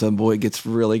then all of a sudden, boy, it gets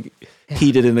really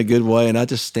heated in a good way. And I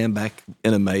just stand back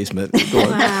in amazement going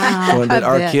that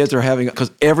our kids are having,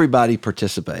 because everybody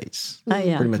participates. Oh,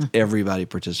 yeah. Pretty much everybody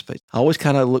participates. I always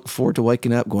kind of look forward to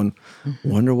waking up going,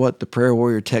 wonder what the Prayer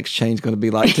Warrior text chain is going to be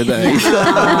like today.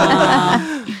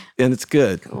 And it's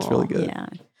good. It's really good. Yeah.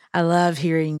 I love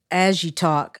hearing as you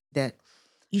talk that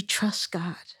you trust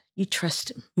God. You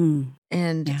trust him.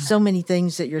 And so many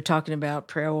things that you're talking about,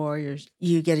 prayer warriors,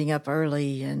 you getting up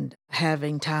early and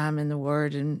having time in the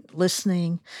Word and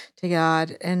listening to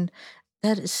God. And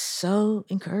that is so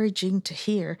encouraging to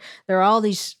hear. There are all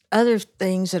these other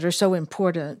things that are so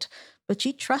important, but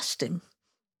you trust him.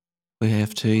 We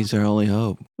have to. He's our only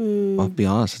hope. I'll be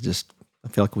honest. I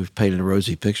feel like we've painted a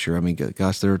rosy picture. I mean,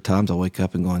 gosh, there are times I wake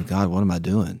up and going, God, what am I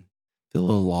doing? Feel a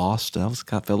little lost. I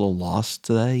felt a little lost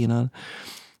today, you know.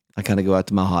 I kind of go out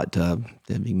to my hot tub.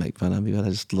 Debbie make fun of me, but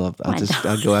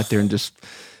I go out there and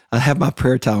I have my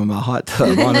prayer time in my hot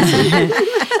tub, honestly.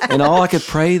 And all I could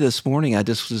pray this morning, I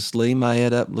just leaned my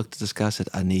head up, looked at the sky, said,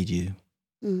 I need you.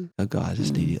 Oh God, I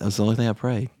just need you. That's the only thing I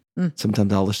prayed.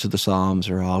 Sometimes I'll listen to the Psalms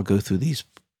or I'll go through these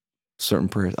certain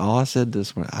prayers. All I said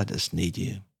this morning, I just need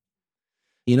you.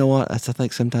 You know what? I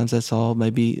think sometimes that's all.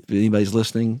 Maybe if anybody's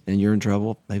listening and you're in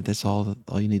trouble, maybe that's all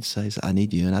you need to say is, I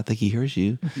need you. And I think he hears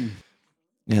you.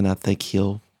 And I think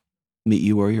he'll meet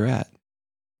you where you're at.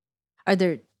 Are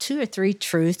there 2 or 3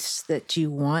 truths that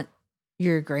you want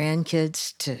your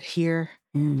grandkids to hear?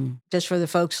 Just for the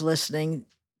folks listening,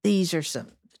 these are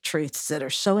some truths that are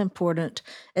so important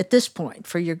at this point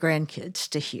for your grandkids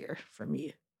to hear from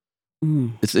you.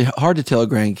 It's hard to tell a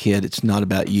grandkid it's not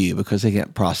about you because they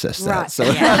can't process that. Right. So,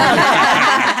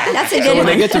 That's a good so when one.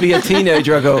 they get to be a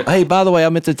teenager, I go, hey, by the way, I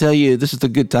meant to tell you this is the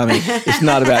good timing. It's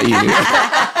not about you.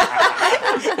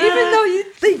 Even though you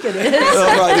think it is.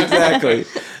 Oh, right, exactly.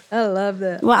 I love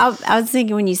that. Well, I was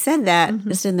thinking when you said that,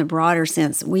 just in the broader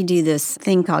sense, we do this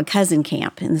thing called cousin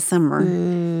camp in the summer.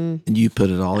 And you put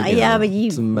it all together. Yeah, but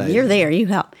It's amazing. you're there, you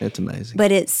help. It's amazing.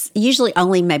 But it's usually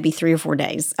only maybe 3 or 4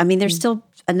 days. I mean, there's still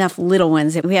enough little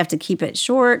ones that we have to keep it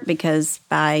short because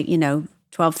by,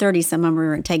 12:30, some of them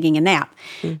are taking a nap.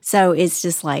 So it's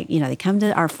just like, they come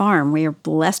to our farm. We are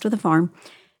blessed with a farm.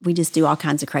 We just do all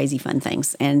kinds of crazy fun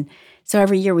things. And so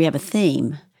every year we have a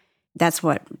theme. That's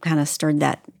what kind of stirred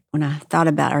that when I thought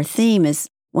about our theme is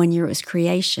 1 year it was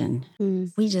creation.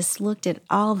 We just looked at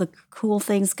all the cool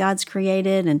things God's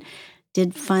created and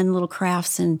did fun little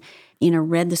crafts and,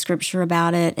 read the scripture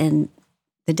about it and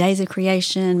the days of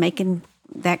creation, making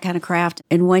that kind of craft.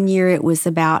 And 1 year it was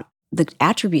about the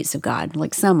attributes of God,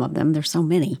 like some of them. There's so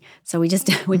many. So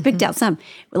we picked out some.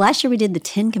 Last year we did the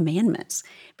 10 Commandments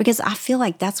because I feel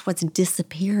like that's what's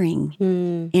disappearing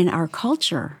in our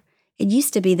culture. It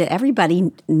used to be that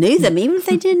everybody knew them, even if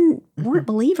they weren't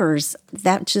believers.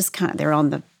 That just they're on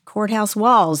the courthouse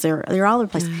walls. They're all over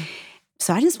the place.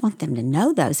 So I just want them to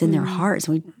know those in their hearts.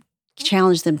 We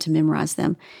challenged them to memorize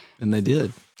them. And they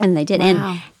did. And they did.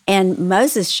 Wow. And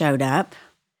Moses showed up.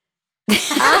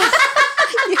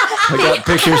 I got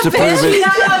pictures to prove it.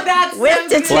 With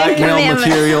the 10 Blackmail Commandments.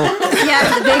 material.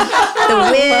 Yeah, the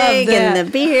wig and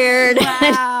the beard.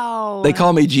 Wow. They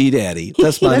call me G Daddy.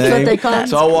 That's my That's name. what they call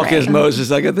So I walk in as Moses.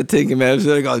 I got the 10 Commandments.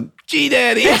 They're going, G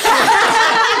Daddy.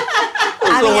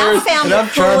 I mean, I found and the I'm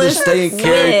trying to coolest stay in wig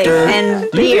character.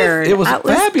 and beard. It was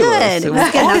fabulous. Good. It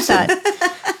was good. awesome. I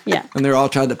thought, yeah. And they're all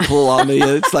trying to pull on me.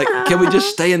 It's like, can we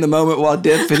just stay in the moment while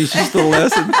Dad finishes the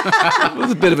lesson? It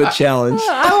was a bit of a challenge.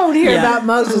 I won't hear about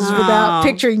Moses without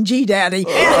picturing G Daddy.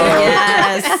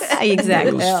 Yes, exactly.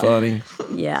 It was funny.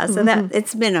 Yeah, so that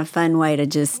it's been a fun way to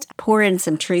just pour in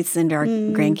some truths into our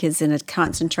grandkids in a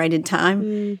concentrated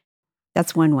time.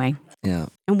 That's one way. Yeah.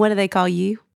 And what do they call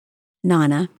you?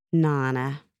 Nana.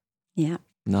 Nana. Yeah.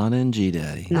 Nana and G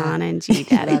Daddy. Nana and G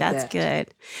Daddy. Love That's that.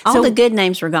 good. All So- the good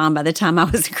names were gone by the time I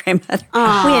was a grandmother.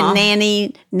 Aw. We had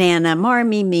Nanny, Nana,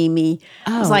 Marmy, Mimi.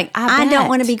 I was Oh, like, I don't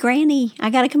want to be Granny. I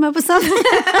got to come up with something.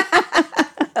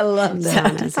 I love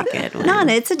that. Nana's a good one.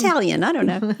 Nana, it's Italian. I don't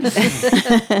know.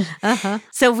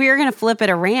 So we're going to flip it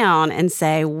around and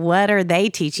say, what are they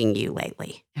teaching you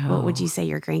lately? What would Oh. you say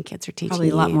your grandkids are teaching Probably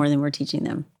you? a lot more than we're teaching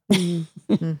them.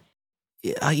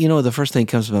 Yeah, the first thing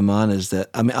that comes to my mind is that,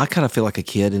 I kind of feel like a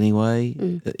kid anyway.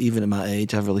 Even at my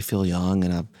age, I really feel young.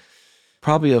 And I'm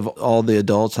probably, of all the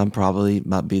adults, I'm probably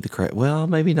might be well,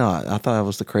 maybe not. I thought I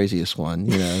was the craziest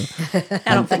one, I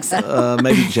don't think so.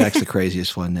 Maybe Jack's the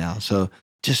craziest one now. So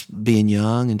just being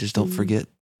young and just don't forget,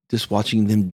 just watching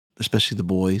them, especially the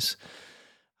boys.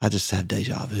 I just have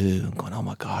deja vu. I'm going, oh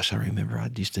my gosh, I remember I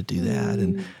used to do that.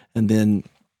 And then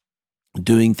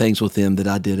doing things with them that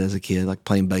I did as a kid, like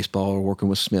playing baseball or working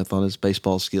with Smith on his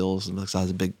baseball skills, because I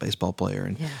was a big baseball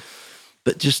player.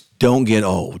 But just don't get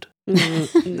old.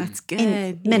 That's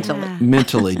good. mentally. Yeah.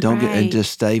 Mentally, don't get, and Right.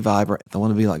 just stay vibrant. I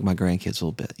want to be like my grandkids a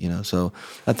little bit, So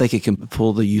I think it can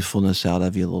pull the youthfulness out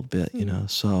of you a little bit,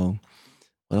 So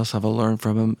what else have I learned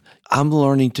from them? I'm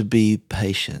learning to be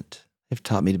patient. They've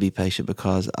taught me to be patient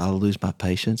because I lose my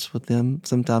patience with them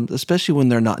sometimes, especially when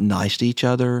they're not nice to each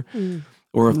other.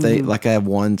 Or if they, like I have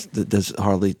one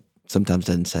that sometimes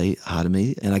doesn't say hi to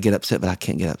me, and I get upset, but I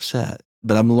can't get upset.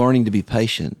 But I'm learning to be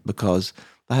patient because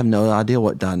I have no idea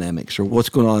what dynamics or what's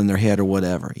going on in their head or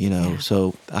whatever,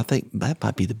 So I think that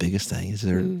might be the biggest thing is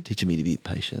they're teaching me to be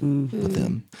patient with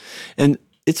them. And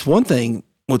it's one thing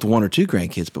with one or two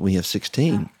grandkids, but when you have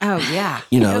 16, Oh, yeah.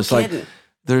 it's like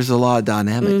there's a lot of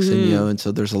dynamics and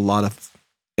so there's a lot of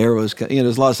arrows,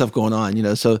 there's a lot of stuff going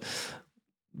on, so.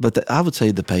 But I would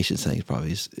say the patience thing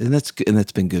probably is, and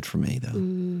that's been good for me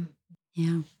though.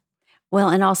 Yeah. Well,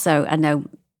 and also I know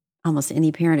almost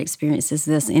any parent experiences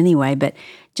this anyway, but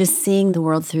just seeing the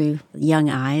world through young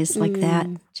eyes like that,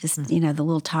 just, the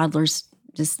little toddlers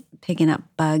just picking up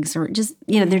bugs or just,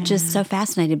 they're just so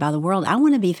fascinated by the world. I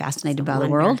want to be fascinated by the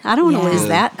world. I don't want to lose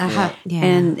that. Yeah.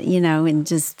 And, and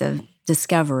just the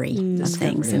discovery of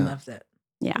things. I And, love that.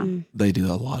 yeah. They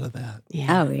do a lot of that.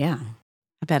 Yeah. Oh, yeah.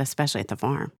 I bet, especially at the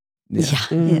farm. Yeah.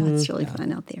 It's really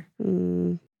fun out there.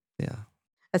 Yeah.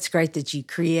 That's great that you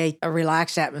create a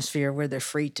relaxed atmosphere where they're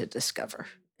free to discover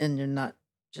and you're not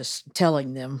just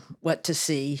telling them what to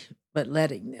see, but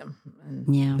letting them.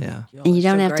 And Yeah. Yeah. all And you are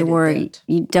don't so have to great at worry. that.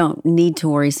 You don't need to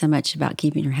worry so much about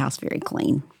keeping your house very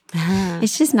clean.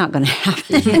 It's just not going to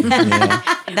happen.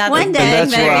 That's One And day,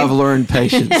 that's where maybe. I've learned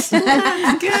patience.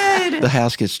 good. The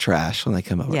house gets trashed when they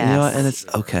come over. Yes. And it's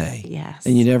okay. Yes.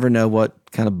 And you never know what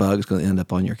kind of bug's going to end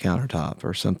up on your countertop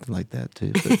or something like that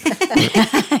too.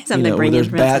 But, Something where bring there's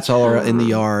in bats all around in the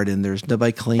yard and there's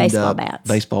nobody cleaned Baseball up. bats.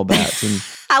 Baseball bats. And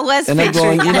I was And they're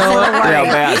picturing going, that. what? Yeah,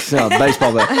 bats. No,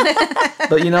 baseball bats.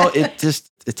 But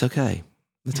it's okay.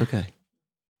 It's okay.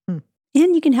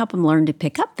 And you can help them learn to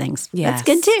pick up things. Yes. That's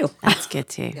good too. That's good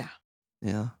too.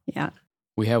 Yeah. Yeah.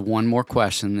 We have one more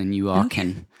question, then you all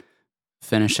can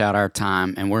finish out our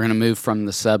time. And we're going to move from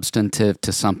the substantive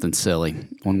to something silly.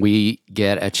 When we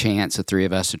get a chance, the three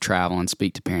of us, to travel and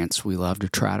speak to parents, we love to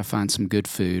try to find some good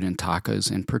food, and tacos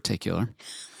in particular.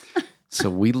 So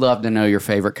we'd love to know your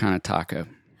favorite kind of taco.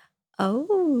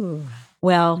 Oh.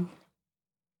 Well,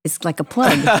 it's like a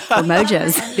plug for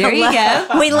Mojos. There you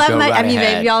go. We love Go Mojo. right Have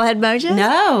ahead. y'all had Mojos?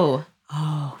 No.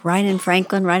 Oh, right in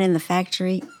Franklin, right in the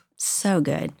factory. So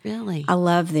good. Really? I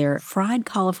love their fried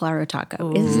cauliflower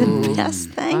taco. It's the best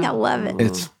thing. I love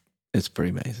it. It's pretty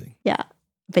amazing. Yeah.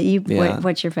 But you, Yeah.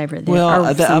 what's your favorite there? Well, Or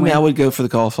I somewhere? would go for the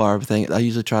cauliflower thing. I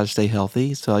usually try to stay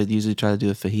healthy, so I usually try to do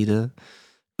a fajita.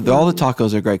 All the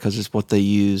tacos are great because it's what they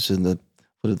use and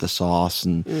the sauce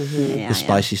and Yeah, the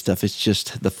spicy stuff. It's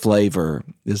just the flavor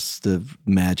is the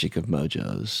magic of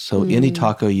Mojo's. So any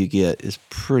taco you get is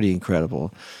pretty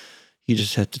incredible. You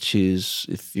just have to choose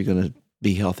if you're going to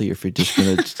be healthy or if you're just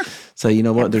going to So you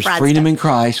know what? There's freedom in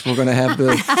Christ. We're gonna have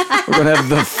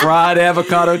the fried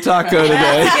avocado taco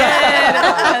today.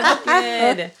 That's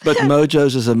good. But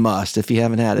Mojo's is a must if you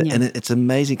haven't had it. Yeah. And it's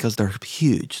amazing because they're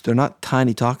huge. They're not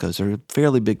tiny tacos. They're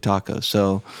fairly big tacos.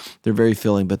 So they're very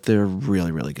filling, but they're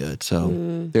really, really good. So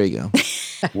there you go.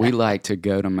 We like to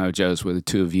go to Mojo's with the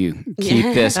two of you.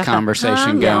 Keep this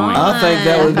conversation going. I think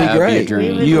that would be great.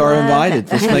 You are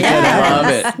invited. Let's make that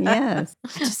happen. Love it. Yes.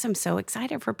 Just I'm so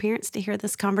excited for parents to hear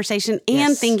this conversation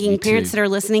and thinking parents that are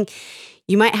listening,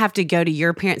 you might have to go to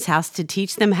your parents' house to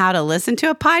teach them how to listen to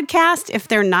a podcast if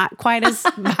they're not quite as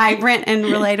vibrant and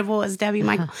relatable as Debbie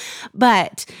Michael.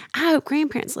 But I hope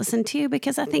grandparents listen too,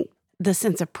 because I think the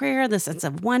sense of prayer, the sense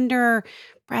of wonder,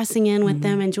 pressing in with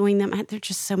them, enjoying them. There are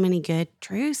just so many good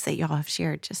truths that y'all have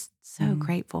shared. Just so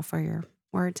grateful for your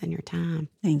words and your time.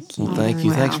 Thank you. Well, thank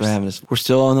you. Thanks for having us. We're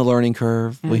still on the learning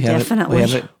curve. We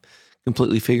haven't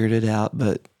completely figured it out,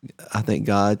 but I think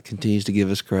God continues to give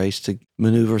us grace to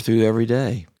maneuver through every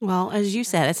day. Well, as you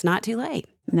said, it's not too late.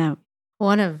 No.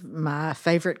 One of my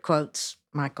favorite quotes,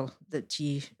 Michael, that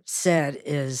you said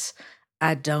is,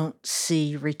 I don't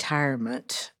see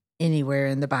retirement anywhere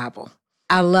in the Bible.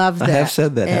 I love that. I have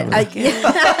said that.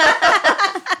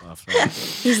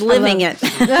 He's living it.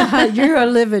 You're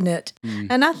living it.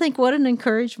 And I think what an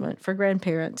encouragement for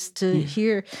grandparents to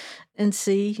hear and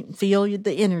see, feel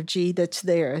the energy that's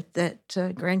there that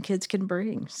grandkids can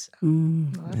bring. So,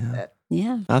 that.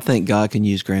 Yeah. I think God can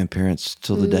use grandparents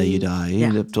till the day you die.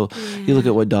 You look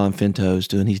at what Don Finto's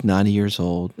doing. He's 90 years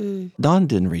old. Don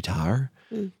didn't retire.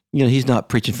 You know, he's not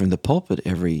preaching from the pulpit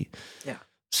every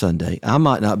Sunday. I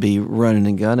might not be running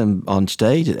and gunning on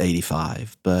stage at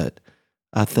 85, but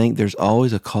I think there's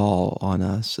always a call on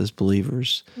us as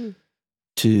believers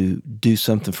to do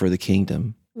something for the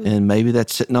kingdom. And maybe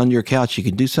that's sitting on your couch. You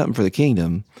can do something for the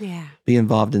kingdom. Yeah. Be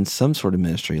involved in some sort of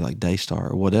ministry like Daystar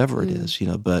or whatever it is, you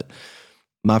know. But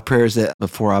my prayer is that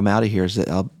before I'm out of here is that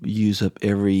I'll use up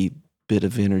every bit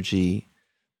of energy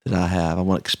that I have. I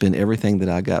want to expend everything that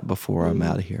I got before I'm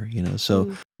out of here, you know.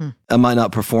 So I might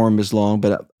not perform as long,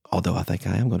 but although I think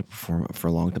I am going to perform for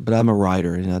a long time. But I'm a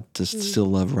writer, and I just still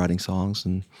love writing songs.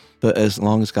 But as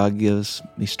long as God gives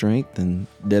me strength, and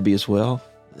Debbie as well,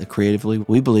 creatively,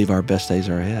 we believe our best days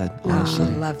are ahead, honestly. I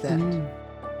love that.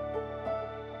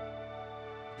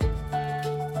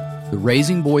 The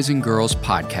Raising Boys and Girls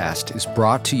podcast is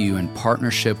brought to you in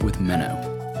partnership with Minnow.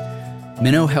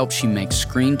 Minnow helps you make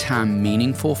screen time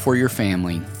meaningful for your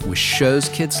family with shows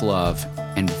kids love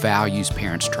and values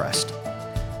parents trust.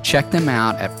 Check them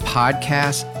out at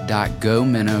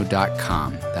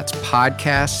podcast.gominnow.com. That's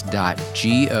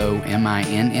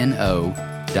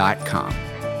podcast.gominno.com.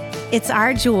 It's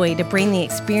our joy to bring the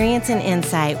experience and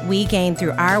insight we gain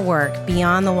through our work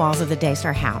beyond the walls of the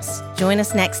Daystar House. Join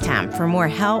us next time for more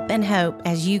help and hope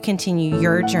as you continue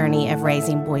your journey of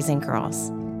raising boys and girls.